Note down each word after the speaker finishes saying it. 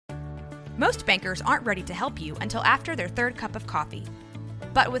Most bankers aren't ready to help you until after their third cup of coffee.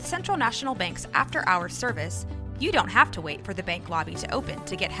 But with Central National Bank's after-hours service, you don't have to wait for the bank lobby to open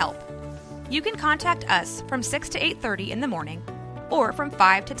to get help. You can contact us from 6 to 8:30 in the morning or from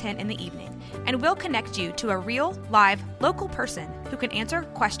 5 to 10 in the evening, and we'll connect you to a real, live, local person who can answer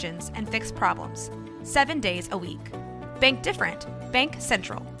questions and fix problems 7 days a week. Bank different. Bank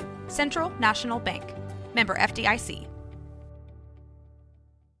Central. Central National Bank. Member FDIC.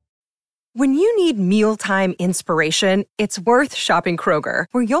 When you need mealtime inspiration, it's worth shopping Kroger,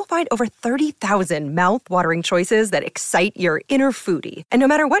 where you'll find over 30,000 mouth-watering choices that excite your inner foodie. And no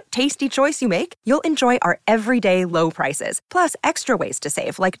matter what tasty choice you make, you'll enjoy our everyday low prices, plus extra ways to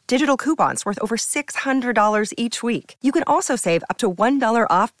save, like digital coupons worth over $600 each week. You can also save up to $1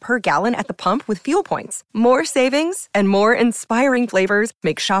 off per gallon at the pump with fuel points. More savings and more inspiring flavors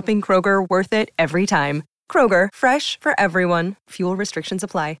make shopping Kroger worth it every time. Kroger, fresh for everyone. Fuel restrictions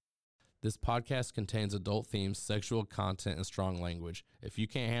apply. This podcast contains adult themes, sexual content, and strong language. If you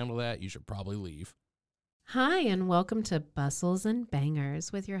can't handle that, you should probably leave. Hi, and welcome to Bustles and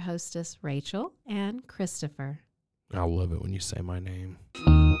Bangers with your hostess, Rachel and Christopher. I love it when you say my name.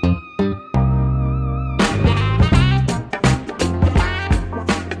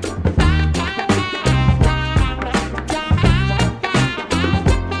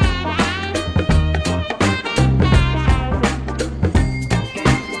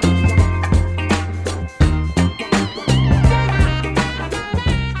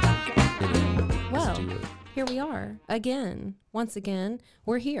 Once again,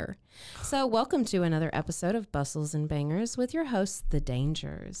 we're here. So welcome to another episode of Bustles and Bangers with your hosts, The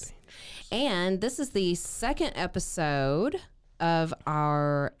Dangers. And this is the second episode of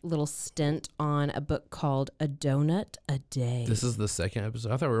our little stint on a book called A Donut a Day. This is the second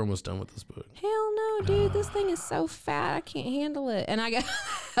episode? I thought we were almost done with this book. Hell no, dude. This thing is so fat. I can't handle it. And I got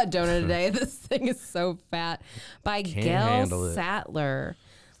A Donut a Day. This thing is so fat. By Gail Sattler.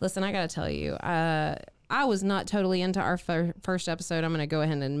 Listen, I got to tell you, I was not totally into our first episode. I'm going to go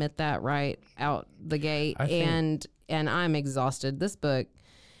ahead and admit that right out the gate. And I'm exhausted. This book,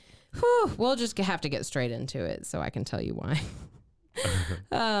 we'll just have to get straight into it so I can tell you why.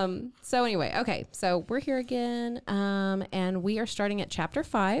 So anyway, okay. So we're here again, and we are starting at chapter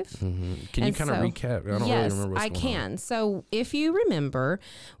 5. Mm-hmm. Can you kind of recap? I don't really remember what's going on. I can. So if you remember,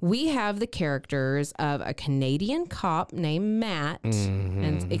 we have the characters of a Canadian cop named Matt. Mm-hmm.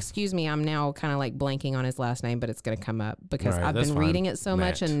 And excuse me, I'm now kind of like blanking on his last name, but it's going to come up because I've been reading it so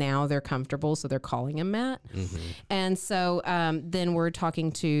much, and now they're comfortable, so they're calling him Matt. Mm-hmm. And so then we're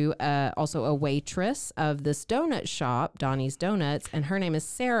talking to also a waitress of this donut shop, Donnie's Donuts, and her name is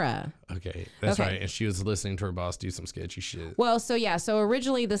Sarah. Okay, that's right. And she was listening to her boss do some sketchy shit. Well, so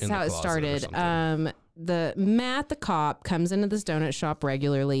originally this is how it started. The Matt, the cop, comes into this donut shop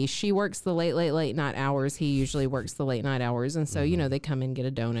regularly. She works the late night hours. He usually works the late night hours. And so, they come in, get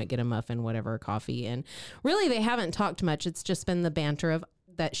a donut, get a muffin, whatever, coffee. And really, they haven't talked much. It's just been the banter of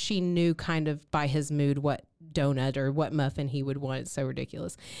that she knew kind of by his mood what donut or what muffin he would want. It's so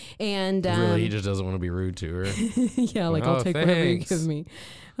ridiculous. And really, he just doesn't want to be rude to her. Yeah, like, I'll take whatever you give me.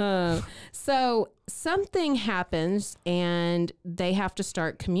 So something happens and they have to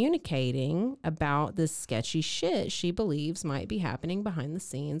start communicating about this sketchy shit she believes might be happening behind the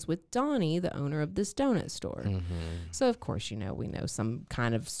scenes with Donnie, the owner of this donut store. Mm-hmm. So of course, we know some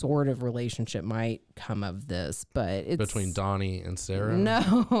kind of sort of relationship might come of this, but it's between Donnie and Sarah?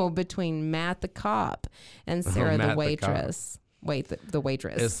 No, between Matt the cop and Sarah the waitress. The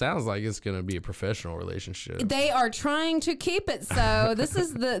waitress. It sounds like it's going to be a professional relationship. They are trying to keep it so. This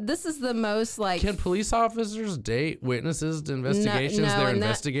is the most like. Can police officers date witnesses to investigations they're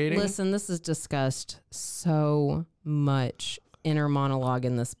investigating? Listen, this is discussed so much inner monologue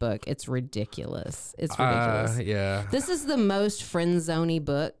in this book. It's ridiculous. It's ridiculous. Yeah. This is the most friend-zoney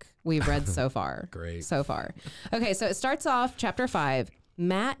book we've read so far. Great. So far. Okay, so it starts off chapter 5.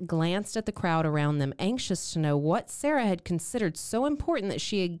 Matt glanced at the crowd around them, anxious to know what Sarah had considered so important that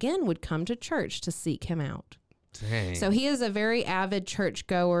she again would come to church to seek him out. Dang. So he is a very avid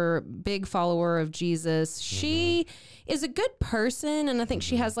churchgoer, big follower of Jesus. She is a good person, and I think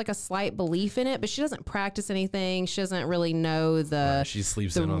she has like a slight belief in it, but she doesn't practice anything. She doesn't really know the She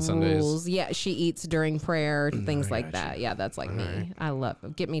sleeps in on rules. Sundays. Yeah, she eats during prayer, things like that. Yeah, that's like me. I love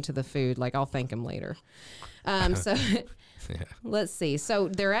it. Get me to the food. Like, I'll thank him later. So... Yeah. Let's see. So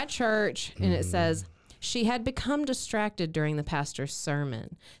they're at church, and it says, She had become distracted during the pastor's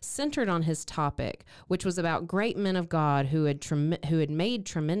sermon, centered on his topic, which was about great men of God who had made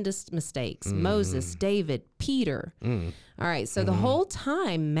tremendous mistakes. Moses, David, Peter. All right, so the whole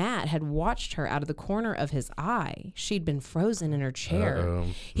time Matt had watched her out of the corner of his eye. She'd been frozen in her chair.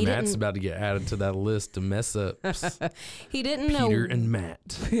 Matt's about to get added to that list of mess ups. He didn't know Peter and Matt.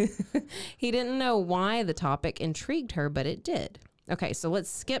 He didn't know why the topic intrigued her, but it did. Okay, so let's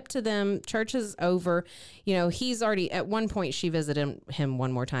skip to them. Church is over. You know, he's already, at one point, she visited him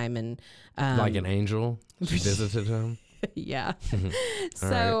one more time. And like an angel? She visited him? Yeah.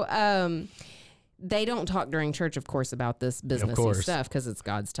 So they don't talk during church, of course, about this businessy stuff because it's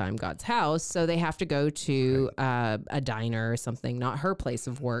God's time, God's house. So they have to go to a diner or something, not her place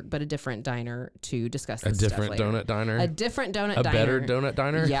of work, but a different diner to discuss this stuff later. Donut diner? A different donut diner. A better donut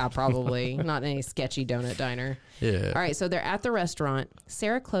diner? Yeah, probably. Not any sketchy donut diner. Yeah. All right, so they're at the restaurant.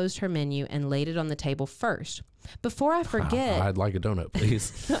 Sarah closed her menu and laid it on the table first. Before I forget, I'd like a donut,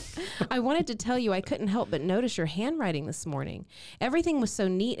 please. I wanted to tell you I couldn't help but notice your handwriting this morning. Everything was so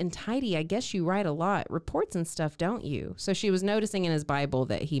neat and tidy. I guess you write a lot, reports and stuff, don't you? So she was noticing in his Bible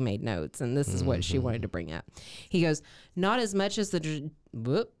that he made notes, and this is what she wanted to bring up. He goes, not as much as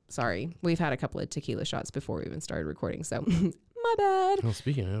sorry, we've had a couple of tequila shots before we even started recording, so my bad. Well,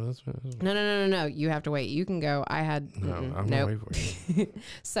 speaking of this, No. You have to wait. You can go. I had I'm not waiting for you.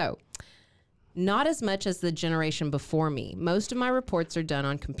 So. Not as much as the generation before me. Most of my reports are done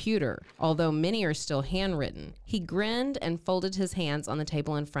on computer, although many are still handwritten. He grinned and folded his hands on the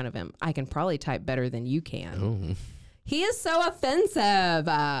table in front of him. I can probably type better than you can. He is so offensive.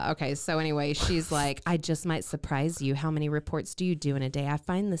 Okay, so anyway, she's like, I just might surprise you. How many reports do you do in a day? I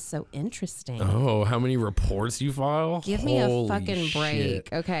find this so interesting. Oh, how many reports you file? Give me a fucking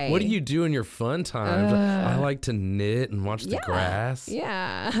break. Okay. What do you do in your fun times? I like to knit and watch the grass.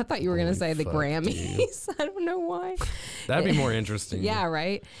 Yeah. I thought you were going to say the Grammys. I don't know why. That'd be more interesting. Yeah,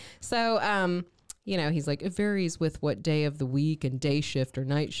 right? So, you know, he's like, it varies with what day of the week and day shift or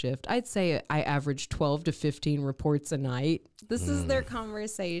night shift. I'd say I average 12 to 15 reports a night. This is their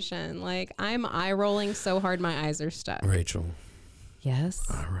conversation. Like, I'm eye rolling so hard my eyes are stuck. Rachel. Yes?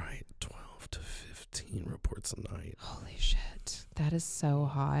 All right, 12 to 15 reports a night. Holy shit. That is so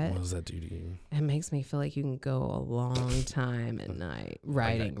hot. What does that do to you? It makes me feel like you can go a long time at night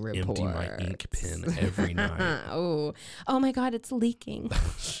writing reports. Empty my ink pen every night. Oh my God, it's leaking.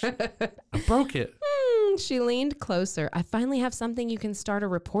 I broke it. She leaned closer. I finally have something you can start a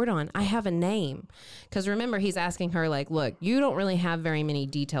report on. I have a name. Because remember, he's asking her, like, look, you don't really have very many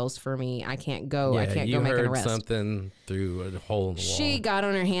details for me. I can't go. I can't go make an arrest. You heard something through a hole in the wall. She got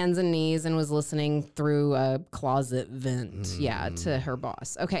on her hands and knees and was listening through a closet vent. To her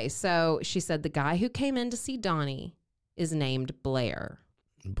boss. Okay, so she said the guy who came in to see Donnie is named Blair.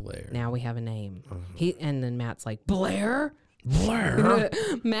 Now we have a name. And then Matt's like, Blair?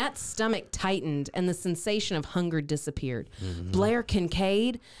 Matt's stomach tightened and the sensation of hunger disappeared. Blair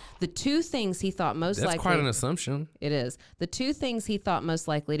Kincaid, the two things he thought most likely... That's quite an assumption. It is. The two things he thought most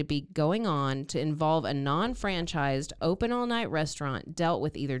likely to be going on to involve a non-franchised, open all-night restaurant dealt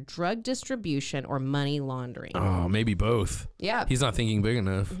with either drug distribution or money laundering. Oh, maybe both. Yeah. He's not thinking big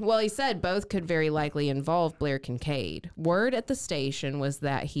enough. Well, he said both could very likely involve Blair Kincaid. Word at the station was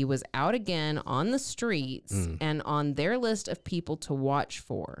that he was out again on the streets and on their list of people to watch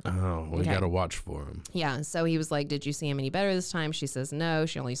for. Oh, we got to watch for him. Yeah. So he was like, did you see him any better this time? She says no.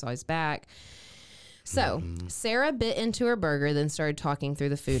 She only saw his back. So Sarah bit into her burger, then started talking through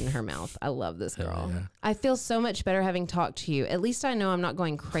the food in her mouth. I love this girl. Yeah. I feel so much better having talked to you. At least I know I'm not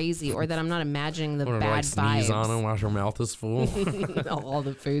going crazy or that I'm not imagining the bad vibes. Sneeze on him while her mouth is full. All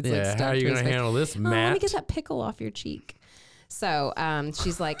the food's like stuck. How are you going to handle this, Matt? Let me get that pickle off your cheek. So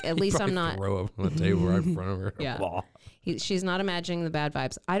she's like, at least I'm not. Throw up on the table right in front of her. Yeah. She's not imagining the bad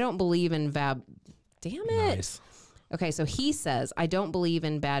vibes. I don't believe in Damn it. Nice. Okay, so he says, I don't believe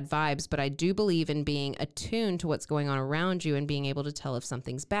in bad vibes, but I do believe in being attuned to what's going on around you and being able to tell if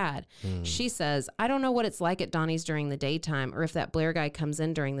something's bad. She says, I don't know what it's like at Donnie's during the daytime or if that Blair guy comes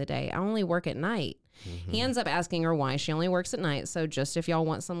in during the day. I only work at night. He ends up asking her why she only works at night. So just if y'all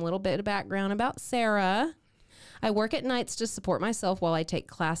want some little bit of background about Sarah, I work at nights to support myself while I take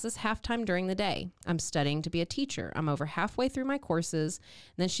classes half-time during the day. I'm studying to be a teacher. I'm over halfway through my courses.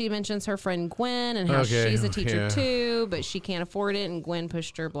 And then she mentions her friend Gwen and how she's a teacher too, but she can't afford it, and Gwen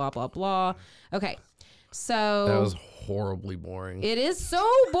pushed her, blah, blah, blah. Okay, so... That was horribly boring. It is so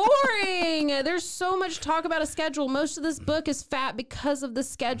boring. There's so much talk about a schedule. Most of this book is fat because of the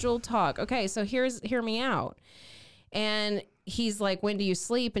schedule talk. Okay, so hear me out. And he's like, when do you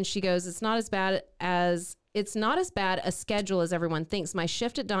sleep? And she goes, it's not as bad as It's not as bad a schedule as everyone thinks. My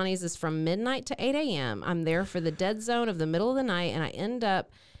shift at Donnie's is from midnight to 8 a.m. I'm there for the dead zone of the middle of the night, and I end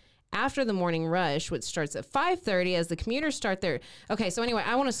up after the morning rush, which starts at 5:30 as the commuters start their... Okay, so anyway,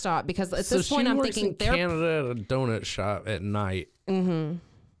 I want to stop because at this point I'm thinking... So she works in Canada at a donut shop at night. Mm-hmm.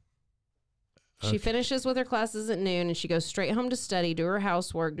 She finishes with her classes at noon and she goes straight home to study, do her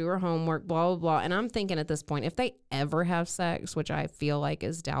housework, do her homework, blah, blah, blah. And I'm thinking at this point, if they ever have sex, which I feel like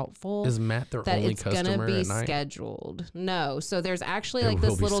is doubtful. Is Matt their only customer at night? That it's going to be scheduled. No. So there's actually like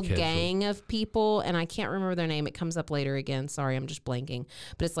this little gang of people and I can't remember their name. It comes up later again. Sorry, I'm just blanking.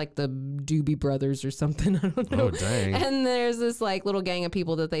 But it's like the Doobie Brothers or something. I don't know. Oh, dang. And there's this like little gang of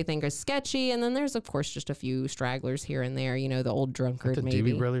people that they think are sketchy. And then there's, of course, just a few stragglers here and there. You know, the old drunkard the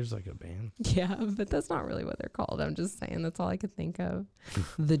maybe. Doobie Brothers like a band? Yeah. But that's not really what they're called. I'm just saying that's all I could think of.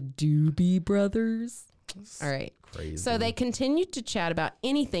 The Doobie Brothers. All right. Crazy. So they continued to chat about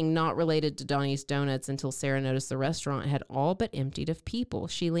anything not related to Donnie's Donuts until Sarah noticed the restaurant had all but emptied of people.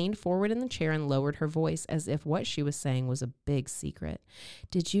 She leaned forward in the chair and lowered her voice as if what she was saying was a big secret.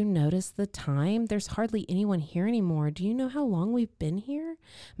 Did you notice the time? There's hardly anyone here anymore. Do you know how long we've been here?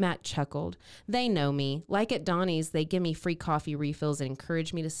 Matt chuckled. They know me. Like at Donnie's, they give me free coffee refills and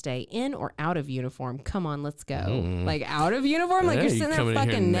encourage me to stay in or out of uniform. Come on, let's go. Like out of uniform? Like Yeah, you're sitting there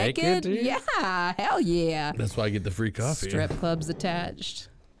fucking naked? Yeah, hell yeah. That's why I get the free coffee. Strip clubs attached.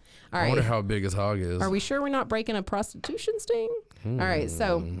 All right. I wonder how big his hog is. Are we sure we're not breaking a prostitution sting? All right,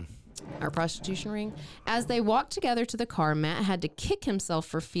 so our prostitution ring. As they walked together to the car, Matt had to kick himself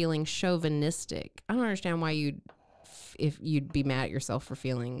for feeling chauvinistic. I don't understand why if you'd be mad at yourself for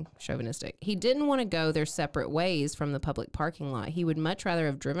feeling chauvinistic. He didn't want to go their separate ways from the public parking lot. He would much rather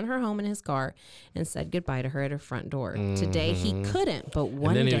have driven her home in his car and said goodbye to her at her front door. Today he couldn't, but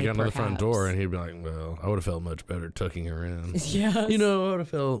one day and then he'd he'd go to the front door and he'd be like, well, I would have felt much better tucking her in. Yes. You know, I would have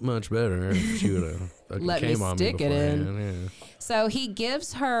felt much better if she would have let me stick it in. Yeah. So he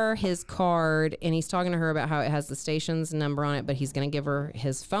gives her his card and he's talking to her about how it has the station's number on it, but he's going to give her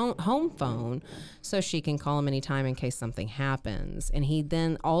his home phone so she can call him anytime in case something happens. And he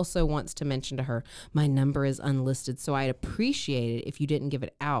then also wants to mention to her, my number is unlisted, so I'd appreciate it if you didn't give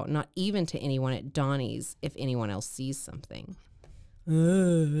it out, not even to anyone at Donnie's if anyone else sees something.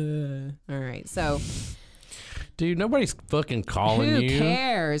 All right, so... Dude, nobody's fucking calling Who you. Who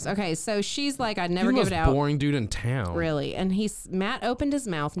cares? Okay, so she's like, I'd never give it out. You're the most boring dude in town. Really. And Matt opened his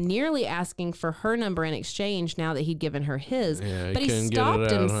mouth, nearly asking for her number in exchange now that he'd given her his. Yeah, but he stopped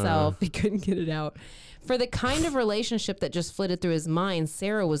himself. He couldn't get it out. For the kind of relationship that just flitted through his mind,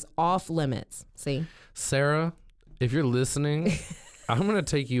 Sarah was off limits. See? Sarah, if you're listening... I'm going to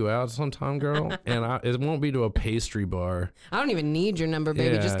take you out sometime, girl, and it won't be to a pastry bar. I don't even need your number,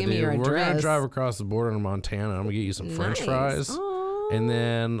 baby. Yeah, just give me your address. We're going to drive across the border in Montana. I'm going to get you some French fries, and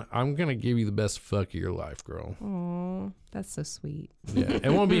then I'm going to give you the best fuck of your life, girl. Oh, that's so sweet. Yeah, it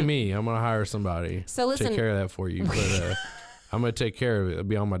won't be me. I'm going to hire somebody to take care of that for you, but I'm going to take care of it. It'll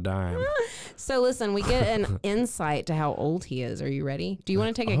be on my dime. So listen, we get an insight to how old he is. Are you ready? Do you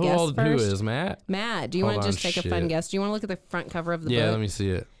want to take a guess first? Who is Matt? Matt, do you want to just take a fun guess? Do you want to look at the front cover of the book? Yeah, let me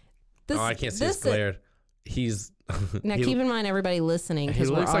see it. I can't see. It's glared. He's now keep in mind, everybody listening, he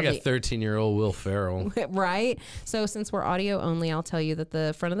looks like a 13-year-old Will Ferrell, right? So since we're audio only, I'll tell you that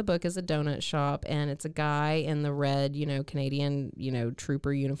the front of the book is a donut shop, and it's a guy in the red, Canadian,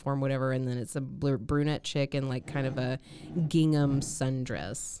 trooper uniform, whatever, and then it's a brunette chick in like kind of a gingham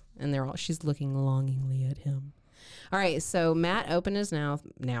sundress, and she's looking longingly at him. All right, so Matt opened his mouth,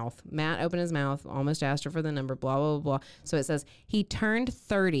 almost asked her for the number, blah, blah, blah. So it says, he turned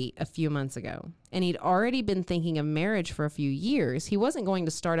 30 a few months ago, and he'd already been thinking of marriage for a few years. He wasn't going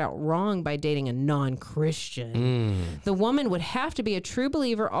to start out wrong by dating a non-Christian. The woman would have to be a true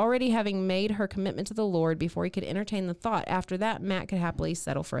believer, already having made her commitment to the Lord before he could entertain the thought. After that, Matt could happily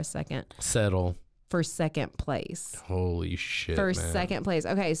settle for second place. Holy shit, For second place.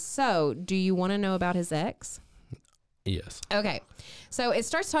 Okay, so do you want to know about his ex? Yes. Okay. So it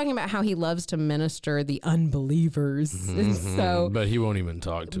starts talking about how he loves to minister the unbelievers. But he won't even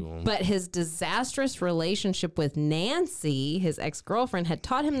talk to them. But his disastrous relationship with Nancy, his ex-girlfriend, had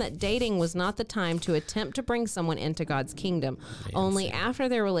taught him that dating was not the time to attempt to bring someone into God's kingdom. Only after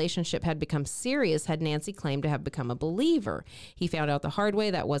their relationship had become serious had Nancy claimed to have become a believer. He found out the hard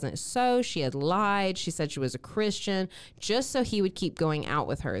way that wasn't so. She had lied. She said she was a Christian just so he would keep going out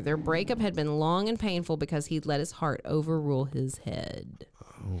with her. Their breakup had been long and painful because he'd let his heart overrule his head.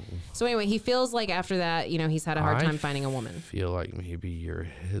 So anyway, he feels like after that, he's had a hard time finding a woman. I feel like maybe your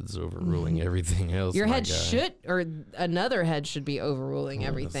head's overruling everything else. Your head or another head should be overruling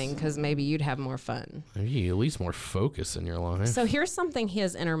everything, because maybe you'd have more fun. Maybe at least more focus in your life. So here's something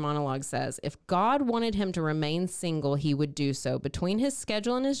his inner monologue says. If God wanted him to remain single, he would do so. Between his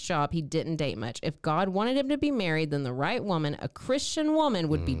schedule and his job, he didn't date much. If God wanted him to be married, then the right woman, a Christian woman,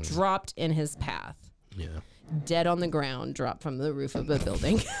 would be dropped in his path. Yeah. Dead on the ground, dropped from the roof of a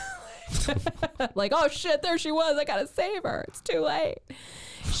building. Like, oh shit, there she was. I gotta save her. It's too late.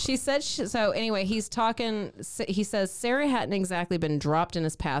 She said, so anyway, he's talking. He says Sarah hadn't exactly been dropped in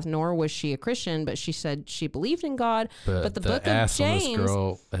his path, nor was she a Christian, but she said she believed in God. But the book of James, this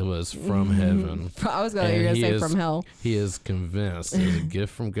girl, it was from heaven. I was going to say from hell. He is convinced it was a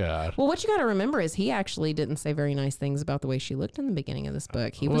gift from God. Well, what you got to remember is he actually didn't say very nice things about the way she looked in the beginning of this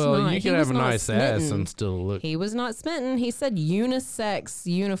book. He was not. You can have a nice ass and still look. He was not smitten. He said unisex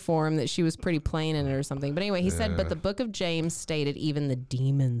uniform, that she was pretty plain in it or something. But anyway, he said, but the book of James stated even the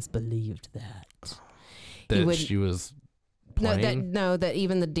demons believed that. She was plain? That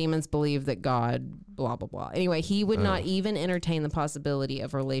even the demons believed that God, blah, blah, blah. Anyway, he would not even entertain the possibility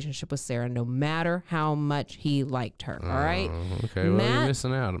of a relationship with Sarah, no matter how much he liked her. All right? Okay, well, you're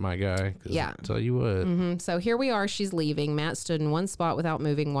missing out, my guy. Yeah. I'll tell you what. So here we are. She's leaving. Matt stood in one spot without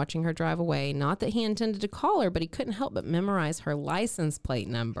moving, watching her drive away. Not that he intended to call her, but he couldn't help but memorize her license plate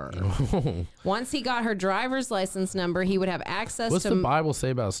number. Once he got her driver's license number, he would have access What's the Bible say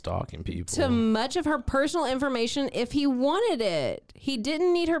about stalking people? To much of her personal information if he wanted it. He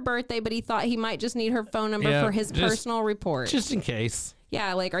didn't need her birthday, but he thought he might just need her phone number for his personal report. Just in case.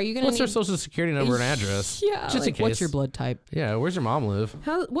 Yeah, like, are you going to What's her social security number and address? Yeah, just in case. What's your blood type? Yeah, where's your mom live?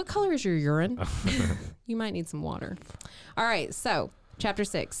 What color is your urine? You might need some water. All right, so Chapter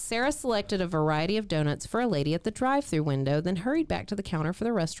 6. Sarah selected a variety of donuts for a lady at the drive-thru window, then hurried back to the counter for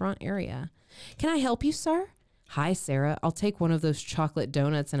the restaurant area. Can I help you, sir? Hi, Sarah. I'll take one of those chocolate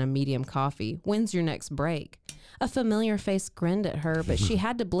donuts and a medium coffee. When's your next break? A familiar face grinned at her, but she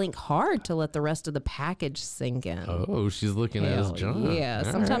had to blink hard to let the rest of the package sink in. Oh, she's looking at his junk. Yeah,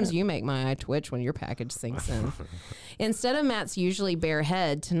 sometimes you make my eye twitch when your package sinks in. Instead of Matt's usually bare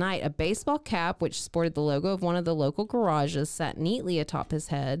head, tonight a baseball cap, which sported the logo of one of the local garages, sat neatly atop his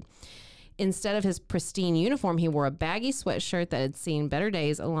head. Instead of his pristine uniform, he wore a baggy sweatshirt that had seen better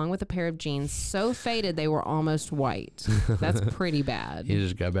days, along with a pair of jeans so faded they were almost white. That's pretty bad. He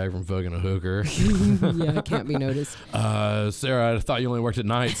just got back from fucking a hooker. Yeah, it can't be noticed. Sarah, I thought you only worked at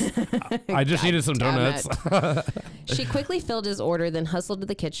nights. I just needed some donuts. She quickly filled his order, then hustled to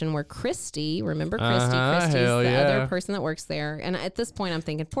the kitchen where Christy, remember Christy? Christy's the other person that works there. And at this point, I'm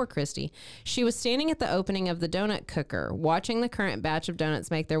thinking, poor Christy. She was standing at the opening of the donut cooker, watching the current batch of donuts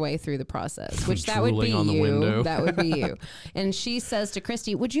make their way through the process. Which that would be you. That would be you. And she says to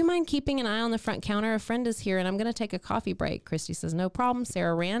Christy, would you mind keeping an eye on the front counter? A friend is here and I'm going to take a coffee break. Christy says, no problem.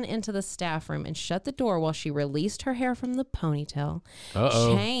 Sarah ran into the staff room and shut the door while she released her hair from the ponytail.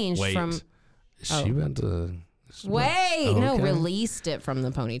 Changed from... Is she went to... No, released it from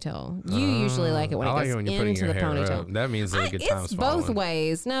the ponytail. You usually like it when it goes into the ponytail. Up. That means that a good time's falling. It's both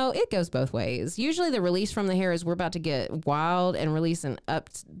ways. No, it goes both ways. Usually the release from the hair is we're about to get wild, and releasing up,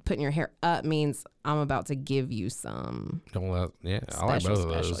 putting your hair up means I'm about to give you some. I like both of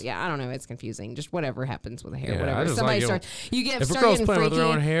those. Yeah, I don't know. It's confusing. Just whatever happens with the hair. Yeah, whatever. Somebody starts. If a girl's playing with her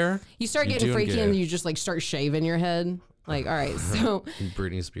own hair, you start getting freaky, and you just like start shaving your head. Like, all right, so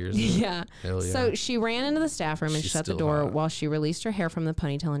Britney Spears. Yeah. Hell yeah. So she ran into the staff room and shut the door while she released her hair from the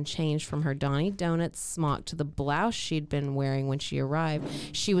ponytail and changed from her Donny Donuts smock to the blouse she'd been wearing when she arrived.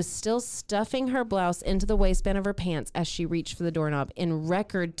 She was still stuffing her blouse into the waistband of her pants as she reached for the doorknob. In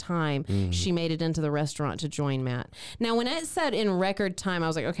record time, she made it into the restaurant to join Matt. Now, when it said in record time, I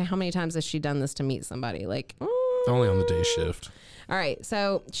was like, okay, how many times has she done this to meet somebody? Like, only on the day shift. All right,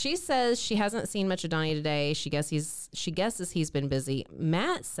 so she says she hasn't seen much of Donnie today. She guesses he's been busy.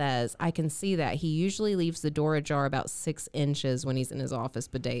 Matt says, I can see that. He usually leaves the door ajar about 6 inches when he's in his office,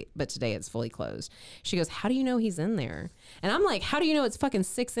 but today it's fully closed. She goes, how do you know he's in there? And I'm like, how do you know it's fucking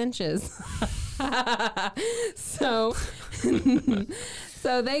 6 inches?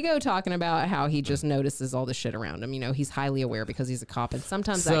 So they go talking about how he just notices all the shit around him. You know, he's highly aware because he's a cop, and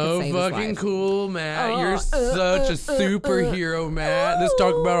sometimes that can save his life. So fucking cool, Matt. You're such a superhero, Matt. Let's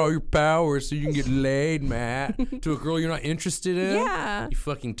talk about all your powers so you can get laid, Matt. To a girl you're not interested in? Yeah. You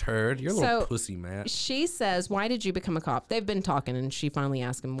fucking turd. You're a little pussy, Matt. She says, why did you become a cop? They've been talking, and she finally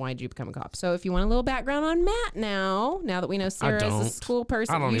asked him, why did you become a cop? So if you want a little background on Matt now that we know Sarah is a school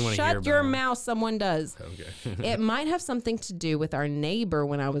person, you shut your mouth. Someone does. Okay. It might have something to do with our neighbor neighbor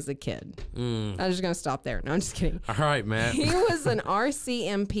when I was a kid. I'm just going to stop there. No, I'm just kidding. All right, Matt. He was an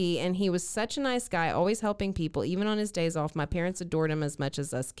RCMP, and he was such a nice guy, always helping people, even on his days off. My parents adored him as much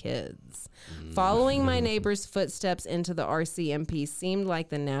as us kids. Following my neighbor's footsteps into the RCMP seemed like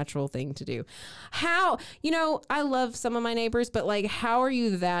the natural thing to do. How, I love some of my neighbors, but like, how are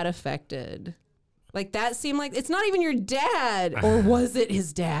you that affected? Like, that seemed like it's not even your dad, or was it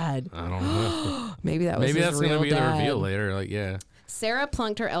his dad? I don't know. Maybe that was his real dad. Maybe that's going to be the reveal later. Like, yeah. Sarah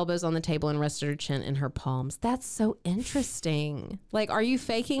plunked her elbows on the table and rested her chin in her palms. That's so interesting. Like, are you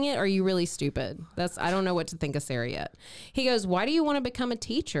faking it? Or are you really stupid? I don't know what to think of Sarah yet. He goes, why do you want to become a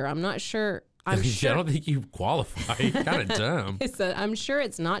teacher? I'm not sure. I'm sure. I don't think you qualify. You're kind of dumb. I'm sure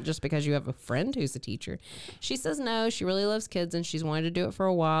it's not just because you have a friend who's a teacher. She says no, she really loves kids and she's wanted to do it for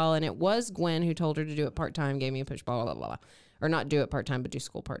a while. And it was Gwen who told her to do it part-time, gave me a push, blah, blah, blah, blah. Or not do it part-time, but do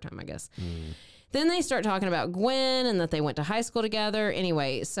school part-time, I guess. Then they start talking about Gwen and that they went to high school together.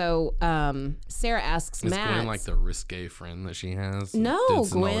 Anyway, so Sarah asks Matt. Is Gwen like the risque friend that she has? No,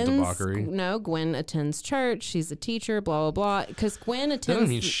 Gwen attends church. She's a teacher, blah, blah, blah. Because Gwen attends. That don't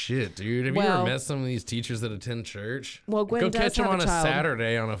mean shit, dude. Have you ever met some of these teachers that attend church? Well, Gwen Go does catch them have on a a child.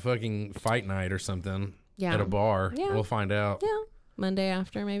 Saturday on a fucking fight night or something at a bar. Yeah. We'll find out. Yeah. Monday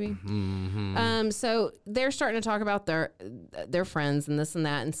after, maybe. So they're starting to talk about their friends and this and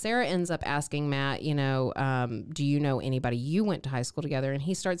that. And Sarah ends up asking Matt, do you know anybody you went to high school together? And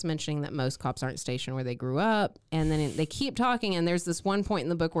he starts mentioning that most cops aren't stationed where they grew up. And then they keep talking. And there's this one point in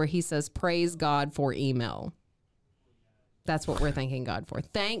the book where he says, praise God for email. That's what we're thanking God for.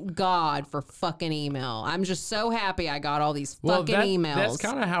 Thank God for fucking email. I'm just so happy I got all these fucking emails. That's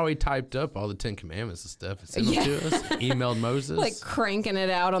kind of how he typed up all the 10 Commandments and stuff. Sent them to us. Emailed Moses. Like cranking it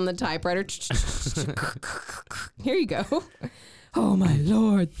out on the typewriter. Here you go. Oh, my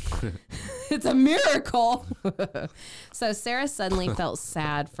Lord. It's a miracle. So Sarah suddenly felt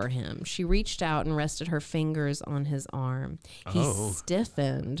sad for him. She reached out and rested her fingers on his arm. He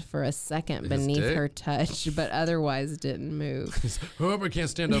stiffened for a second beneath her touch, but otherwise didn't move. I can't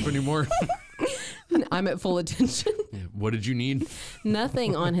stand up anymore. I'm at full attention. Yeah, what did you need?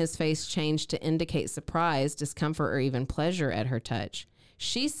 Nothing on his face changed to indicate surprise, discomfort, or even pleasure at her touch.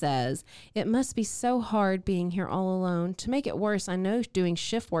 She says, it must be so hard being here all alone. To make it worse, I know doing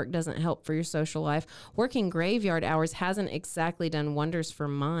shift work doesn't help for your social life. Working graveyard hours hasn't exactly done wonders for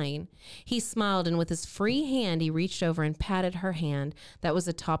mine. He smiled, and with his free hand, he reached over and patted her hand that was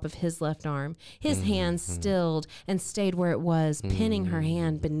atop of his left arm. His hand stilled and stayed where it was, pinning her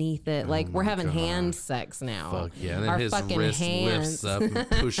hand beneath it. Like, we're having hand sex now. Fuck yeah. And then our his fucking wrist hands. lifts up and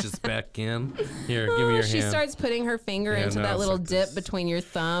pushes back in. Here, give me your She hand. starts putting her finger into that little dip between your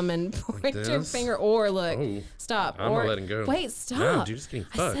thumb and pointer finger. Or look, stop. I'm gonna let him go. Wait, stop. No, dude, just getting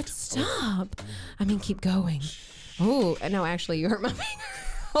fucked. I said stop. I mean, keep going. Oh, no, actually, you hurt my finger.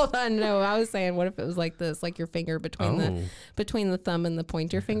 Hold on. No, I was saying, what if it was like this, like your finger between the thumb and the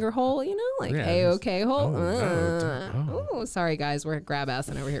pointer finger hole, like A-OK hole. Sorry, guys. We're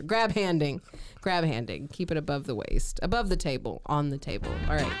grab-assing over here. Grab-handing. Grab-handing. Keep it above the waist. Above the table. On the table.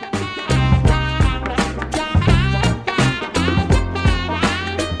 All right.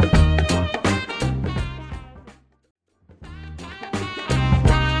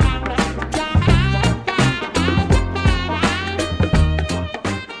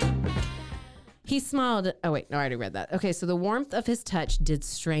 He smiled. Oh, wait. No, I already read that. Okay, so the warmth of his touch did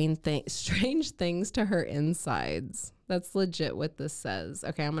strange things to her insides. That's legit what this says.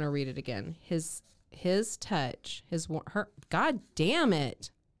 Okay, I'm going to read it again. His touch, God damn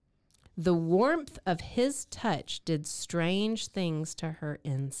it. The warmth of his touch did strange things to her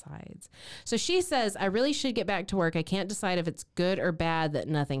insides. So she says, I really should get back to work. I can't decide if it's good or bad that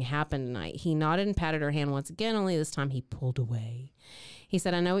nothing happened tonight. He nodded and patted her hand once again, only this time he pulled away. He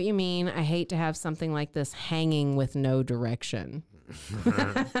said, I know what you mean. I hate to have something like this hanging with no direction.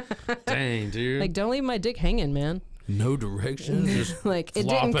 Dang, dude. Like, don't leave my dick hanging, man. No direction? Just like, it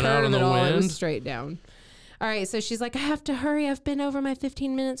didn't curve at all. It was straight down. All right, so she's like, I have to hurry. I've been over my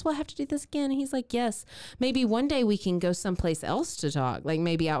 15 minutes. We'll have to do this again. And he's like, yes. Maybe one day we can go someplace else to talk. Like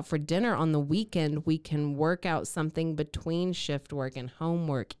maybe out for dinner on the weekend. We can work out something between shift work and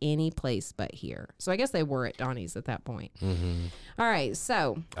homework any place but here. So I guess they were at Donnie's at that point. Mm-hmm. All right,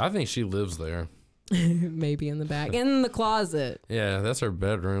 so. I think she lives there. Maybe in the back. In the closet. Yeah, that's her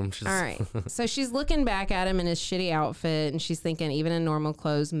bedroom. All right. So she's looking back at him in his shitty outfit, and she's thinking, even in normal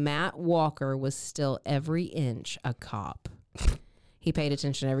clothes, Matt Walker was still every inch a cop. He paid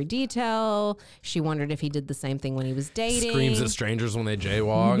attention to every detail. She wondered if he did the same thing when he was dating. Screams at strangers when they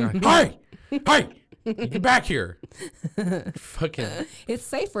jaywalk. Hey! Hey! Get back here. Fucking. It's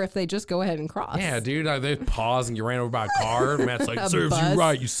safer if they just go ahead and cross. Yeah, dude. They pause and get ran over by a car. Matt's like, serves bus. you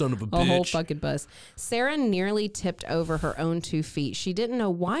right, you son of a bitch. A whole fucking bus. Sarah nearly tipped over her own 2 feet. She didn't know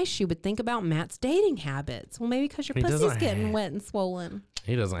why she would think about Matt's dating habits. Well, maybe because your pussy's getting wet and swollen.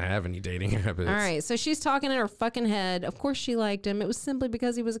 He doesn't have any dating habits. All right, so she's talking in her fucking head. Of course she liked him. It was simply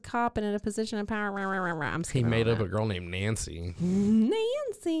because he was a cop and in a position of power. He made up a girl named Nancy.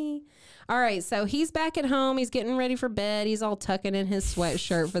 Nancy. All right, so he's back at home. He's getting ready for bed. He's all tucking in his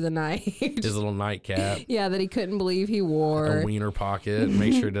sweatshirt for the night. His little nightcap. Yeah, that he couldn't believe he wore. A wiener pocket.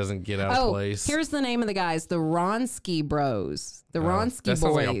 Make sure it doesn't get out of place. Here's the name of the guys. The Ronsky Bros. The Ronsky Boys. That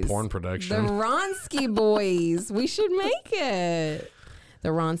sounds like a porn production. The Ronsky Boys. We should make it. The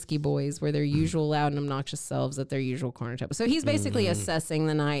Ronsky Boys were their usual loud and obnoxious selves at their usual corner table. So he's basically assessing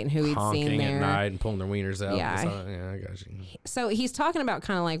the night and who he'd seen there. At night and pulling their wieners out. Yeah. Yeah, I got you. So he's talking about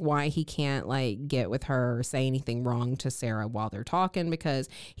kind of like why he can't like get with her or say anything wrong to Sarah while they're talking, because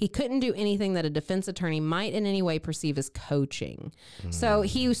he couldn't do anything that a defense attorney might in any way perceive as coaching. So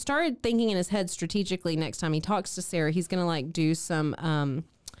he started thinking in his head strategically, next time he talks to Sarah, he's going to like do some...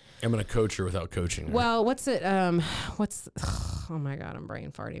 I'm going to coach her without coaching her. Well, oh my God, I'm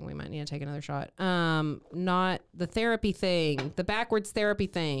brain farting. We might need to take another shot. Not the therapy thing, the backwards therapy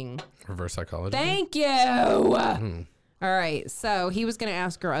thing. Reverse psychology. Thank you. All right, so he was going to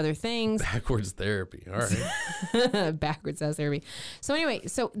ask her other things. Backwards therapy. All right. Backwards ass therapy. So anyway,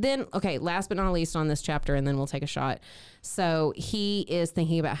 so then, okay, last but not least on this chapter, and then we'll take a shot. So he is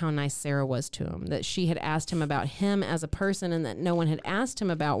thinking about how nice Sarah was to him, that she had asked him about him as a person, and that no one had asked him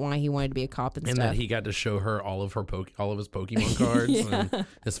about why he wanted to be a cop and stuff. And that he got to show her all of his Pokemon cards and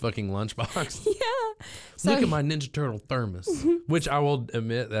his fucking lunchbox. Yeah. So Look at my Ninja Turtle thermos, which I will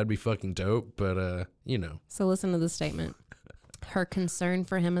admit that'd be fucking dope, but you know. So listen to the statement. Her concern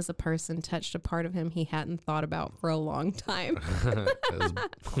for him as a person touched a part of him he hadn't thought about for a long time.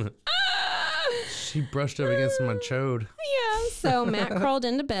 She brushed up against my chode. Yeah. So Matt crawled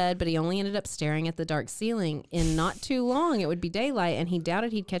into bed, but he only ended up staring at the dark ceiling. In not too long, it would be daylight, and he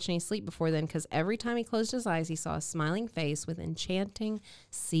doubted he'd catch any sleep before then, because every time he closed his eyes, he saw a smiling face with enchanting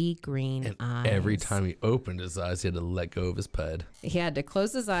sea green eyes. Every time he opened his eyes, he had to let go of his pud. He had to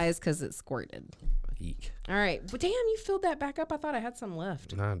close his eyes because it squirted. Eek. All right. But damn, you filled that back up. I thought I had some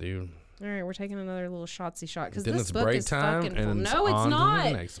left. Nah, dude. All right, we're taking another little shotsy shot because Then this it's book break is time, fucking and full. it's No, it's on to the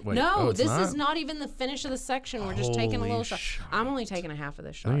not. next. Wait, no, it's this not? is not even the finish of the section. We're just taking a little shot. shit. I'm only taking a half of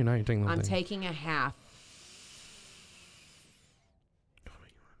this shot. No, you're not. You're taking the whole I'm thing. taking a half.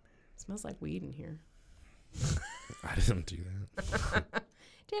 It smells like weed in here. I didn't do that.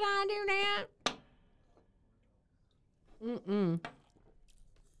 Did I do that? Mm-mm.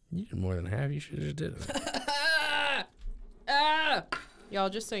 You did more than half. You should have just did it. Y'all,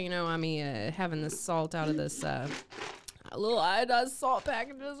 just so you know, I'm having this salt out of this little iodized salt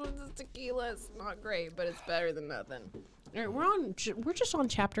packages with this tequila. It's not great, but it's better than nothing. All right, we're just on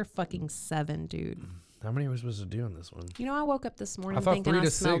chapter fucking 7, dude. How many are we supposed to do in this one? You know, I woke up this morning I thought thinking 3 I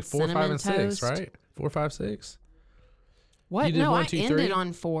to smelled 6, 4, 5, cinnamon and toast. 6, right? 4, 5, 6. What? You did No, 1, I 2, ended 3?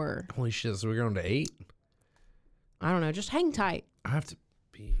 on 4. Holy shit! So we're going to 8. I don't know. Just hang tight. I have to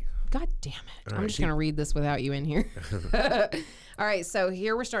be. God damn it. All I'm right, just going to read this without you in here. All right, so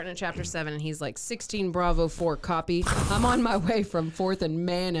here we're starting at chapter 7, and he's like, 16 Bravo 4 copy. I'm on my way from 4th and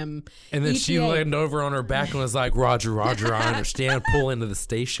Manham. And then ETA. she leaned over on her back and was like, Roger, Roger, I understand. Pull into the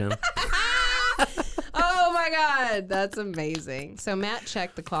station. Oh my God, that's amazing. So Matt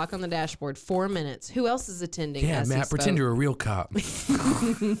checked the clock on the dashboard, 4 minutes. Who else is attending? Yeah, as he Matt, pretend spoke? you're a real cop.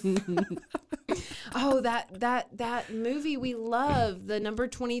 Oh, that movie we love, the number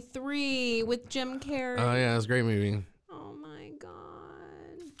 23 with Jim Carrey. Oh, yeah, it's a great movie. Oh my God.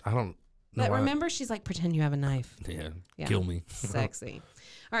 I don't know. But why- remember, she's like, pretend you have a knife. Yeah, kill me. Sexy.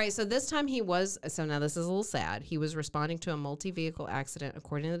 All right, so this time so now this is a little sad. He was responding to a multi-vehicle accident.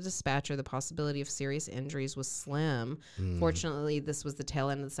 According to the dispatcher, the possibility of serious injuries was slim. Fortunately, this was the tail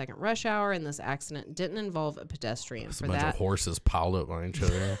end of the second rush hour, and this accident didn't involve a pedestrian. It's For a bunch that, of horses piled up on each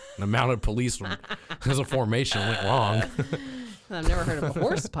other. The mounted police as a formation went wrong. I've never heard of a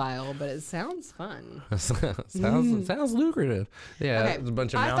horse pile, but it sounds fun. sounds lucrative. Yeah, Okay, there's a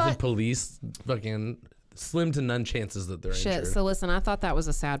bunch of I mounted thought- police, fucking slim to none chances that they're Shit, injured. so listen, I thought that was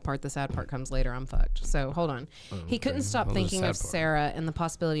a sad part. The sad part comes later. I'm fucked. So hold on. He couldn't stop What was the thinking sad of part? Sarah and the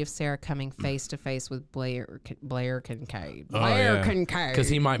possibility of Sarah coming face to face with Blair Kincaid. Oh, Blair yeah. Kincaid. Because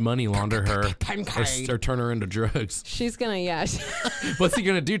he might money launder her Kincaid. or turn her into drugs. She's gonna, yeah. What's he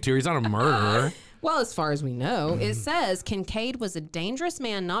gonna do to her? He's not a murderer. Well, as far as we know, it says Kincaid was a dangerous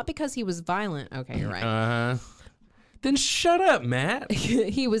man, not because he was violent. Okay, you're right. Then shut up, Matt.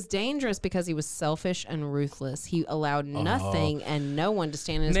 He was dangerous because he was selfish and ruthless. He allowed nothing and no one to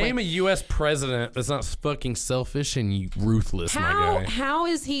stand in his way. Name a U.S. president that's not fucking selfish and ruthless, my guy. How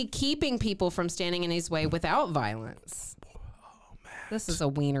is he keeping people from standing in his way without violence? This is a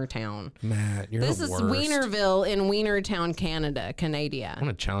wiener town. Matt, you're the worst. This is Wienerville in Wienertown, Canada. I'm going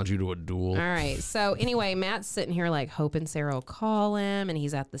to challenge you to a duel. All right. So anyway, Matt's sitting here like hoping Sarah will call him, and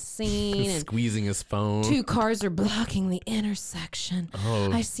he's at the scene. and squeezing his phone. 2 cars are blocking the intersection.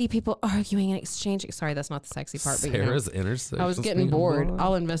 I see people arguing and exchanging. Sorry, that's not the sexy part. Sarah's but intersection. I was getting bored.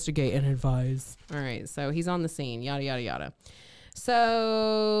 I'll investigate and advise. All right. So he's on the scene. Yada, yada, yada.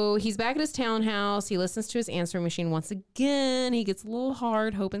 So he's back at his townhouse. He listens to his answering machine once again. He gets a little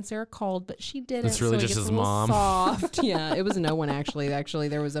hard, hoping Sarah called, but she didn't. It's really so just he gets his a little mom. Soft. Yeah, it was no one actually. Actually,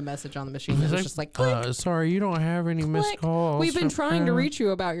 there was a message on the machine that was just like, click, sorry, you don't have any missed click. calls. We've been trying to reach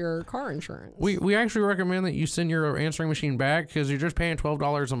you about your car insurance. We actually recommend that you send your answering machine back because you're just paying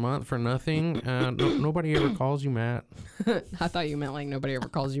 $12 a month for nothing. Nobody ever calls you Matt. I thought you meant like nobody ever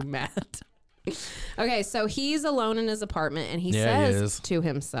calls you Matt. Okay, so he's alone in his apartment, and he says to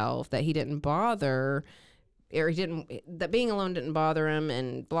himself that he didn't bother, or that being alone didn't bother him,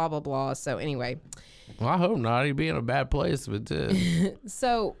 and blah, blah, blah. So anyway. Well, I hope not. He'd be in a bad place if it did.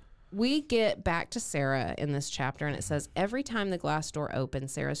 So we get back to Sarah in this chapter, and it says, every time the glass door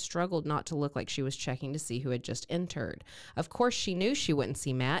opened, Sarah struggled not to look like she was checking to see who had just entered. Of course, she knew she wouldn't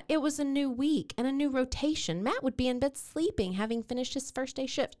see Matt. It was a new week and a new rotation. Matt would be in bed sleeping, having finished his first day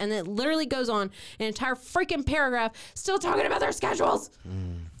shift. And it literally goes on an entire freaking paragraph, still talking about their schedules.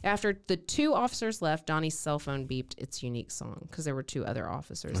 After the 2 officers left, Donnie's cell phone beeped its unique song because there were 2 other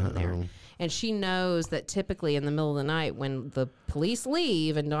officers in there. And she knows that typically in the middle of the night when the police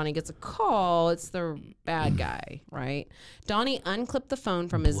leave and Donnie gets a call, it's the bad guy, right? Donnie unclipped the phone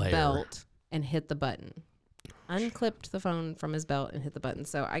from his belt and hit the button. Unclipped the phone from his belt and hit the button.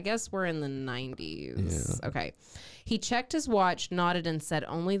 So I guess we're in the 90s. Yeah. Okay. He checked his watch, nodded, and said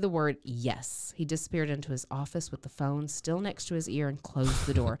only the word yes. He disappeared into his office with the phone still next to his ear and closed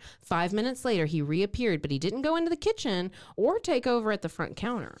the door. 5 minutes later, he reappeared, but he didn't go into the kitchen or take over at the front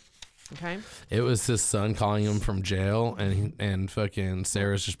counter. Okay. It was his son calling him from jail, and fucking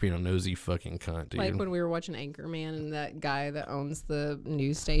Sarah's just being a nosy fucking cunt, dude. Like when we were watching Anchorman and that guy that owns the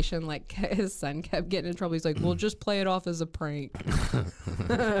news station, like his son kept getting in trouble. He's like, "We'll just play it off as a prank."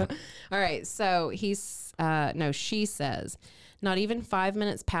 All right. So she says, not even 5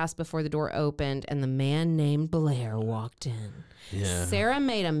 minutes passed before the door opened and the man named Blair walked in. Yeah. Sarah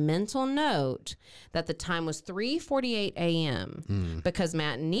made a mental note that the time was 3:48 a.m. Because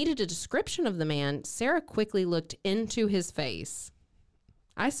Matt needed a description of the man, Sarah quickly looked into his face.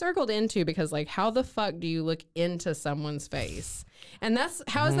 I circled into because, like, how the fuck do you look into someone's face? And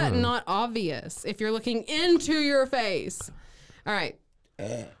how is that not obvious if you're looking into your face? All right.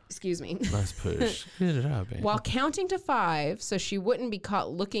 Excuse me. Nice push. Good job, babe. While counting to 5, so she wouldn't be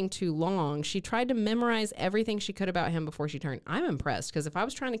caught looking too long, she tried to memorize everything she could about him before she turned. I'm impressed because if I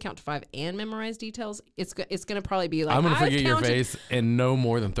was trying to count to 5 and memorize details, it's going to probably be like, I'm going to forget your face in no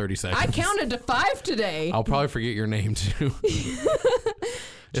more than 30 seconds. I counted to 5 today. I'll probably forget your name too.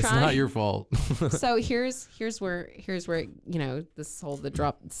 It's not your fault. So here's where this whole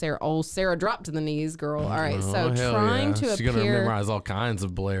Sarah dropped to the knees, girl. All right, so trying to appear, she's gonna memorize all kinds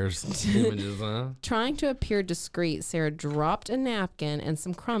of Blair's images, huh? Trying to appear discreet, Sarah dropped a napkin and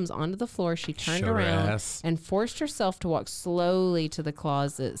some crumbs onto the floor. She turned around and forced herself to walk slowly to the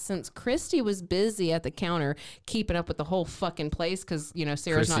closet. Since Christy was busy at the counter keeping up with the whole fucking place because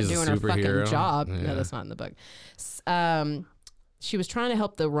Sarah's not doing her fucking job. Yeah. No, that's not in the book. She was trying to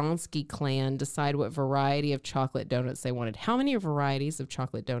help the Ronsky clan decide what variety of chocolate donuts they wanted. How many varieties of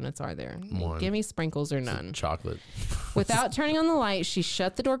chocolate donuts are there? One. Give me sprinkles or none. Chocolate. Without turning on the light, she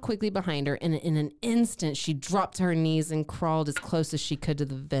shut the door quickly behind her, and in an instant, she dropped to her knees and crawled as close as she could to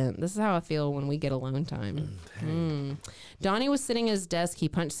the vent. This is how I feel when we get alone time. Donnie was sitting at his desk. He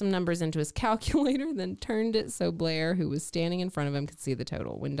punched some numbers into his calculator, then turned it so Blair, who was standing in front of him, could see the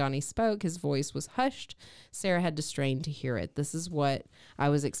total. When Donnie spoke, his voice was hushed. Sarah had to strain to hear it. This is what I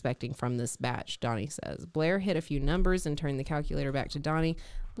was expecting from this batch, Donnie says. Blair hit a few numbers and turned the calculator back to Donnie.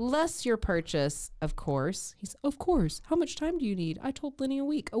 Less your purchase, of course. He's, of course. How much time do you need? I told Lenny a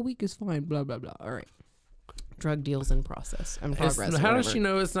week. A week is fine. Blah, blah, blah. All right. Drug deals in process and progress. How does she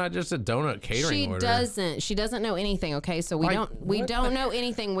know it's not just a donut catering order? She doesn't know anything. Okay, so we don't know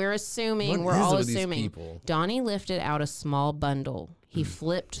anything. We're assuming. We're all assuming. Donnie lifted out a small bundle. He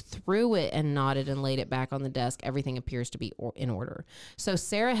flipped through it and nodded and laid it back on the desk. Everything appears to be in order. So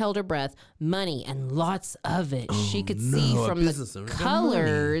Sarah held her breath. Money, and lots of it. She could see from the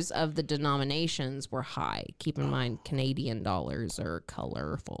colors of the denominations were high. Keep in mind, Canadian dollars are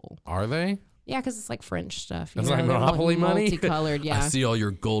colorful. Are they? Yeah, because it's like French stuff. It's like Monopoly money? Multicolored, yeah. I see all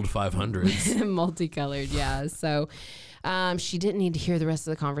your gold 500s. Multicolored, yeah. So she didn't need to hear the rest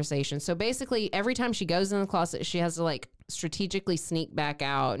of the conversation. So basically, every time she goes in the closet, she has to like strategically sneak back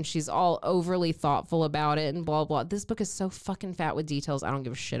out, and she's all overly thoughtful about it and blah, blah. This book is so fucking fat with details I don't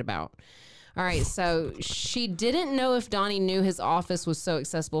give a shit about. All right, so she didn't know if Donnie knew his office was so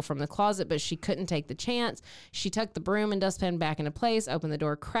accessible from the closet, but she couldn't take the chance. She tucked the broom and dustpan back into place, opened the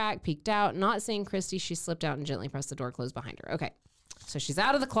door crack, peeked out. Not seeing Christy, she slipped out and gently pressed the door closed behind her. Okay, so she's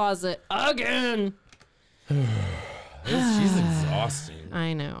out of the closet again. She's exhausting.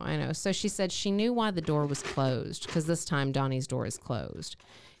 I know. So she said she knew why the door was closed, because this time Donnie's door is closed.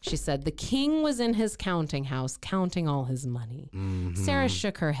 She said the king was in his counting house, counting all his money. Mm-hmm. Sarah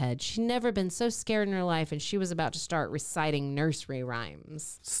shook her head. She'd never been so scared in her life, and she was about to start reciting nursery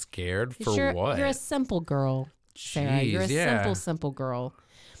rhymes. Scared for what? You're a simple girl, Sarah. Jeez, You're a simple girl.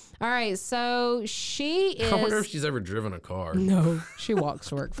 All right, so she is... I wonder if she's ever driven a car. No, she walks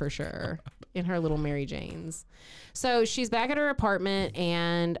to work for sure in her little Mary Janes. So she's back at her apartment,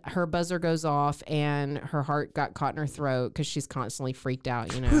 and her buzzer goes off, and her heart got caught in her throat because she's constantly freaked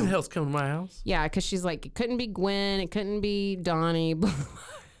out, you know. Who the hell's coming to my house? Yeah, because she's like, it couldn't be Gwen, it couldn't be Donnie.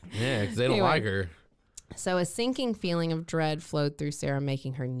 Yeah, because they don't like her. So a sinking feeling of dread flowed through Sarah,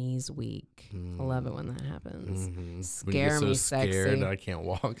 making her knees weak. I love it when that happens. Mm-hmm. Scare me, sexy. Scared I can't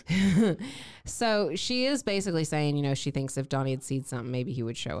walk. So she is basically saying, you know, she thinks if Donnie had seen something, maybe he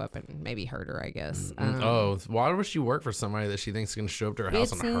would show up and maybe hurt her, I guess. Why would she work for somebody that she thinks is going to show up to her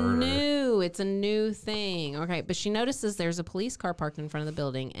house and hurt her? It's a new thing. Okay, but she notices there's a police car parked in front of the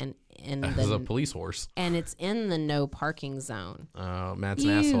building, and there's a police horse. And it's in the no parking zone. Oh, Matt's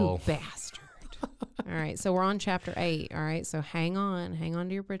an asshole. You bastard. All right, so we're on chapter 8. All right, so hang on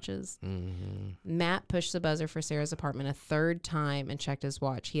to your britches. Mm-hmm. Matt pushed the buzzer for Sarah's apartment a third time and checked his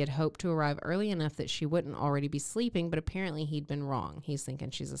watch. He had hoped to arrive early enough that she wouldn't already be sleeping, but apparently he'd been wrong. He's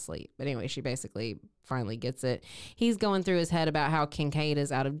thinking she's asleep. But anyway, she basically finally gets it. He's going through his head about how Kincaid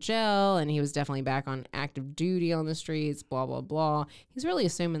is out of jail and he was definitely back on active duty on the streets, blah, blah, blah. He's really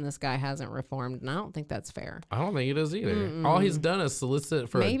assuming this guy hasn't reformed, and I don't think that's fair. I don't think it is either. Mm-mm. All he's done is solicit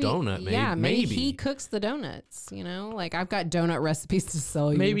for a donut. Maybe. Yeah, maybe he cooks the donuts, you know? Like, I've got donut recipes to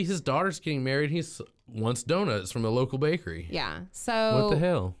sell you. Maybe his daughter's getting married. He wants donuts from the local bakery. Yeah, so... What the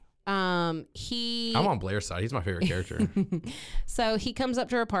hell? I'm on Blair's side. He's my favorite character. So he comes up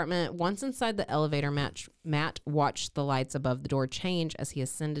to her apartment. Once inside the elevator, Matt watched the lights above the door change as he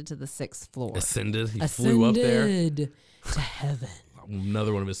ascended to the 6th floor. Ascended? He flew up there? To heaven.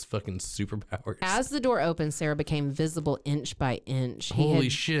 Another one of his fucking superpowers. As the door opened, Sarah became visible inch by inch. Holy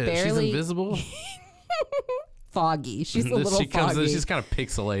shit. She's invisible? Foggy. She's a little foggy. She's kind of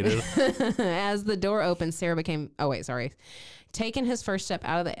pixelated. As the door opened, Sarah became... Oh, wait, sorry. Taken his first step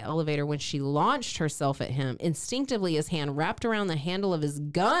out of the elevator when she launched herself at him. Instinctively, his hand wrapped around the handle of his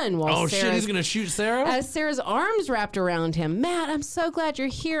gun while shit, he's going to shoot Sarah? As Sarah's arms wrapped around him. Matt, I'm so glad you're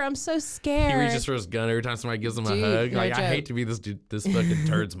here. I'm so scared. He reaches for his gun every time somebody gives him a hug. Like, I hate to be this fucking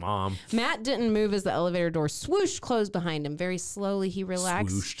turd's mom. Matt didn't move as the elevator door swooshed closed behind him. Very slowly, he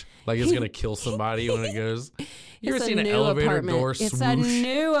relaxed. Swooshed. Like it's going to kill somebody when it goes. You ever seen an elevator door swoosh? It's a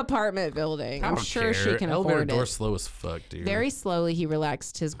new apartment building. I'm sure she can afford it. Elevator door slow as fuck, dude. Very slowly, he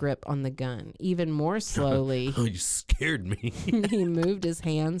relaxed his grip on the gun. Even more slowly. Oh, you scared me. He moved his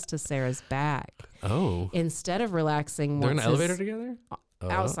hands to Sarah's back. Oh. Instead of relaxing... They're in an elevator together?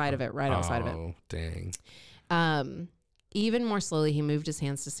 Outside of it, right outside of it. Oh, dang. Even more slowly, he moved his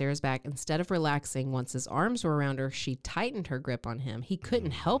hands to Sarah's back. Instead of relaxing, once his arms were around her, she tightened her grip on him. He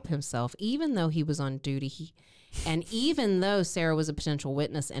couldn't help himself, even though he was on duty. And even though Sarah was a potential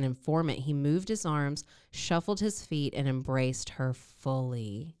witness and informant, he moved his arms, shuffled his feet, and embraced her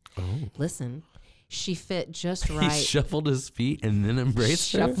fully. Oh. Listen, she fit just right. He shuffled his feet and then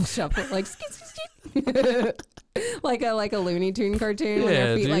embraced her? Shuffle, like, like a Looney Tune cartoon. Yeah, when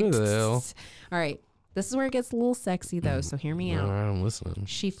their feet like, all right. This is where it gets a little sexy, though, so hear me out. All right, I'm listening.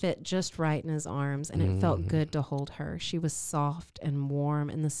 She fit just right in his arms, and it felt good to hold her. She was soft and warm,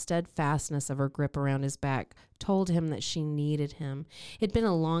 and the steadfastness of her grip around his back told him that she needed him. It'd been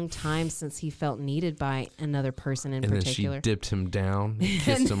a long time since he felt needed by another person in particular. And then she dipped him down,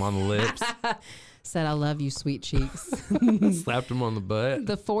 kissed him on the lips. Said, I love you, sweet cheeks. Slapped him on the butt.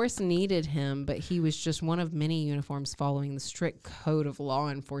 The force needed him, but he was just one of many uniforms following the strict code of law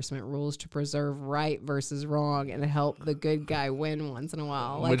enforcement rules to preserve right versus wrong and help the good guy win once in a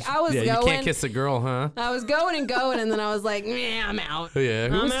while. Like, I was going. You can't kiss a girl, huh? I was going, and then I was like, nah, I'm out. Yeah,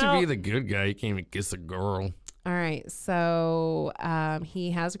 who wants to be the good guy? You can't even kiss a girl. All right, so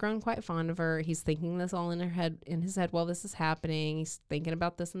he has grown quite fond of her. He's thinking this all in his head while this is happening. He's thinking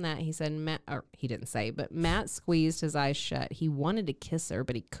about this and that. He said, he didn't say, but Matt squeezed his eyes shut. He wanted to kiss her,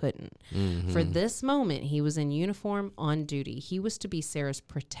 but he couldn't. Mm-hmm. For this moment, he was in uniform on duty. He was to be Sarah's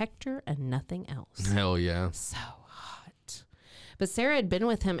protector and nothing else. Hell yeah. So hot. But Sarah had been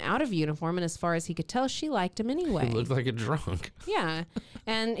with him out of uniform, and as far as he could tell, she liked him anyway. He looked like a drunk. Yeah.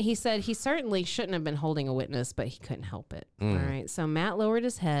 And he said he certainly shouldn't have been holding a witness, but he couldn't help it. All right. So Matt lowered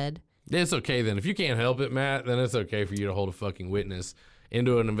his head. It's okay then. If you can't help it, Matt, then it's okay for you to hold a fucking witness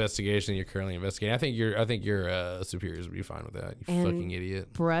into an investigation you're currently investigating. I think your superiors would be fine with that. You fucking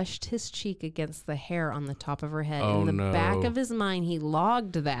idiot. Brushed his cheek against the hair on the top of her head. In the back of his mind, he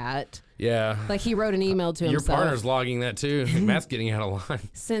logged that. Yeah. Like he wrote an email to himself. Your partner's logging that too. Matt's getting out of line.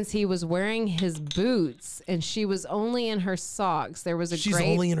 Since he was wearing his boots and she was only in her socks, there was a She's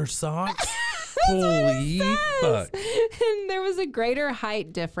only in her socks? Holy fuck. And there was a greater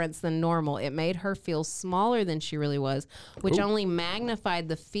height difference than normal. It made her feel smaller than she really was, which only magnified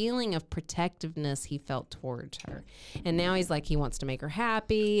the feeling of protectiveness he felt towards her. And now he's like, he wants to make her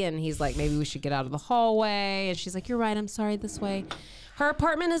happy. And he's like, maybe we should get out of the hallway. And she's like, you're right. I'm sorry, this way. Her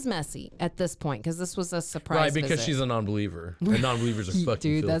apartment is messy at this point because this was a surprise because visit. she's a non-believer. And non-believers are fucking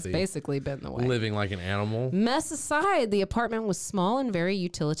Dude, filthy. that's basically been the way. Living like an animal. Mess aside, the apartment was small and very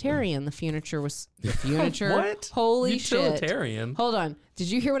utilitarian. The furniture was... The furniture? What? Holy utilitarian? Shit. Hold on. Did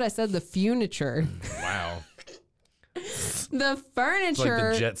you hear what I said? The furniture. Wow. The furniture...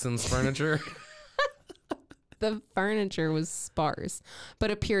 It's like the Jetsons furniture. The furniture was sparse,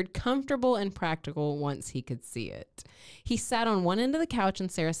 but appeared comfortable and practical once he could see it. He sat on one end of the couch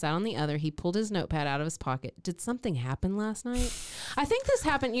and Sarah sat on the other. He pulled his notepad out of his pocket. Did something happen last night? I think this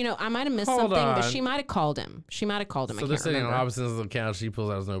happened. You know, I might have missed something, but she might have called him. So they're sitting on opposite ends of the couch. She pulls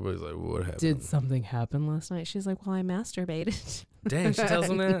out his notebook. He's like, what happened? Did something happen last night? She's like, well, I masturbated. Dang, she tells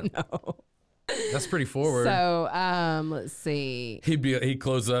him that? No. That's pretty forward. So, let's see. He'd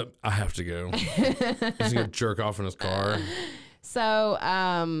close up. I have to go. He's gonna jerk off in his car. So,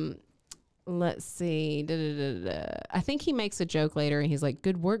 let's see. I think he makes a joke later and he's like,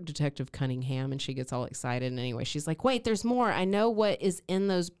 good work, Detective Cunningham. And she gets all excited. And anyway, she's like, wait, there's more. I know what is in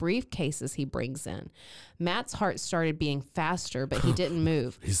those briefcases he brings in. Matt's heart started being faster, but he didn't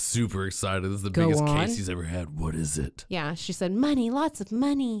move. He's super excited. This is the biggest case he's ever had. What is it? Yeah, she said, money, lots of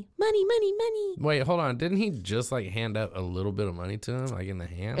money. Money, money, money. Wait, hold on. Didn't he just like hand out a little bit of money to him, like in the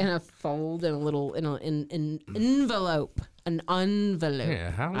hand? In a fold, in a little, in an envelope. An envelope. Yeah,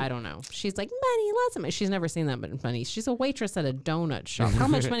 how? I don't know. She's like, money, lots of money. She's never seen that much money. She's a waitress at a donut shop. How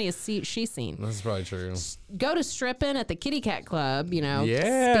much money has she seen? That's probably true. Go to stripping at the Kitty Cat Club, you know.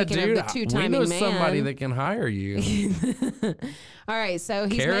 Yeah, speaking dude. of the two-timing we know man. somebody that can hire you. All right, so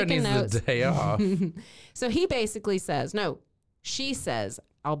he's Kara making needs notes. the day off. So he basically says, she says,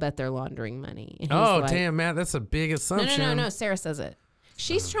 I'll bet they're laundering money. And he's like, damn, Matt, that's a big assumption. No. Sarah says it.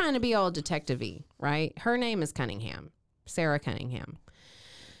 She's trying to be all detective-y, right? Her name is Cunningham. Sarah Cunningham.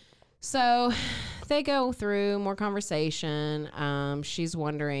 So they go through more conversation. She's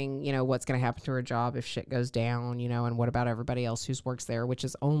wondering, you know, what's going to happen to her job if shit goes down, you know, and what about everybody else who works there, which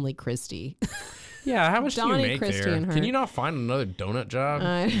is only Christy. Yeah, how much Donnie, do you make Christy, there? and her. Can you not find another donut job?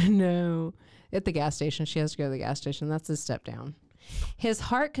 I know. At the gas station. She has to go to the gas station. That's a step down. His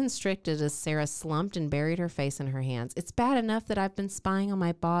heart constricted as Sarah slumped and buried her face in her hands. It's bad enough that I've been spying on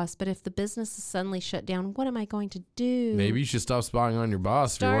my boss, but if the business is suddenly shut down, what am I going to do? Maybe you should stop spying on your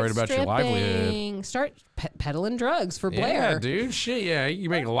boss if you're worried about your livelihood. Start peddling drugs for Blair. Yeah, dude. Shit, yeah. You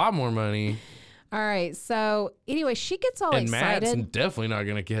make a lot more money. All right. So anyway, she gets all excited. And Matt's definitely not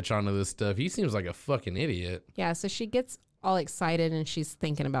going to catch on to this stuff. He seems like a fucking idiot. Yeah. So she gets all excited and she's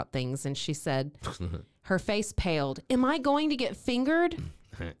thinking about things. And she said, her face paled. Am I going to get fingered?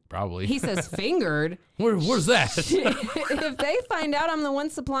 Probably. He says, fingered? Where's that? If they find out I'm the one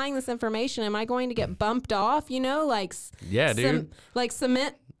supplying this information, am I going to get bumped off? You know, like dude. Like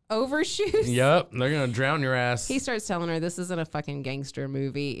cement overshoes. Yep, they're gonna drown your ass. He starts telling her this isn't a fucking gangster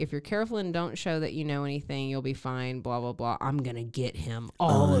movie. If you're careful and don't show that you know anything, you'll be fine. Blah blah blah. I'm gonna get him,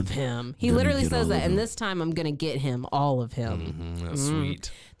 all of him. He literally says that, and this time I'm gonna get him, all of him. That's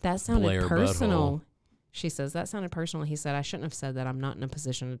sweet. That sounded Blair personal. butthole. She says, that sounded personal. He said, I shouldn't have said that. I'm not in a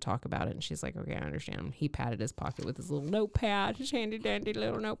position to talk about it. And she's like, okay, I understand. He patted his pocket with his little notepad, his handy dandy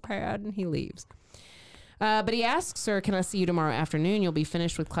little notepad, and he leaves. But he asks her, can I see you tomorrow afternoon? You'll be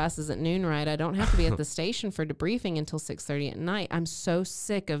finished with classes at noon, right? I don't have to be at the station for debriefing until 6:30 at night. I'm so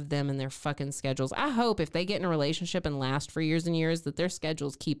sick of them and their fucking schedules. I hope if they get in a relationship and last for years and years that their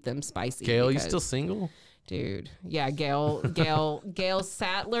schedules keep them spicy. Gail, you still single? Dude. Yeah, Gail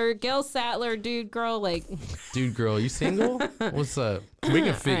Sattler. Gail Sattler, dude, girl, like. Dude, girl, you single? What's up? We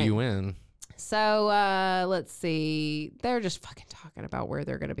can fit you in. So, let's see. They're just fucking talking about where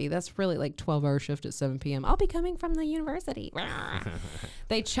they're going to be. That's really like 12-hour shift at 7 p.m. I'll be coming from the university.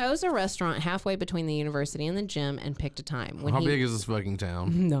 They chose a restaurant halfway between the university and the gym and picked a time. How big is this fucking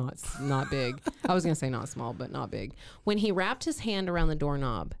town? No, it's not big. I was going to say not small, but not big. When he wrapped his hand around the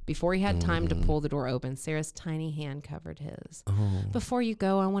doorknob, before he had time to pull the door open, Sarah's tiny hand covered his. Before you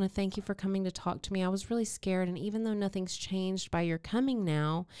go, I want to thank you for coming to talk to me. I was really scared, and even though nothing's changed by your coming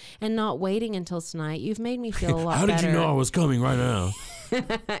now and not waiting until tonight, you've made me feel a lot better. How did you know I was coming right now?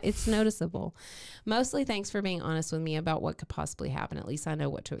 It's noticeable. Mostly thanks for being honest with me about what could possibly happen. At least I know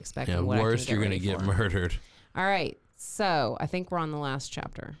what to expect. Yeah, and what worst, you're going to get murdered. All right. So I think we're on the last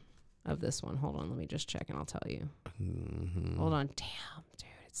chapter of this one. Hold on. Let me just check and I'll tell you. Hold on. Damn, dude.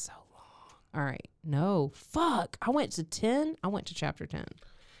 It's so long. All right. No. Fuck. I went to 10. I went to chapter 10.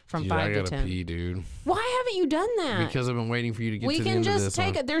 From 5 to 10. I gotta pee, dude. Why haven't you done that? Because I've been waiting for you to get to the end of this. We can just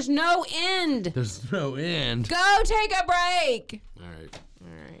take it. There's no end. There's no end. Go take a break. All right.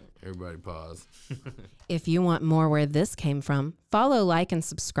 Everybody pause. If you want more where this came from, follow, like, and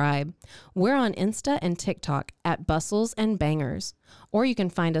subscribe. We're on Insta and TikTok at Bustles and Bangers. Or you can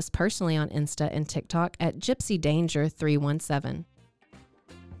find us personally on Insta and TikTok at Gypsy Danger 317.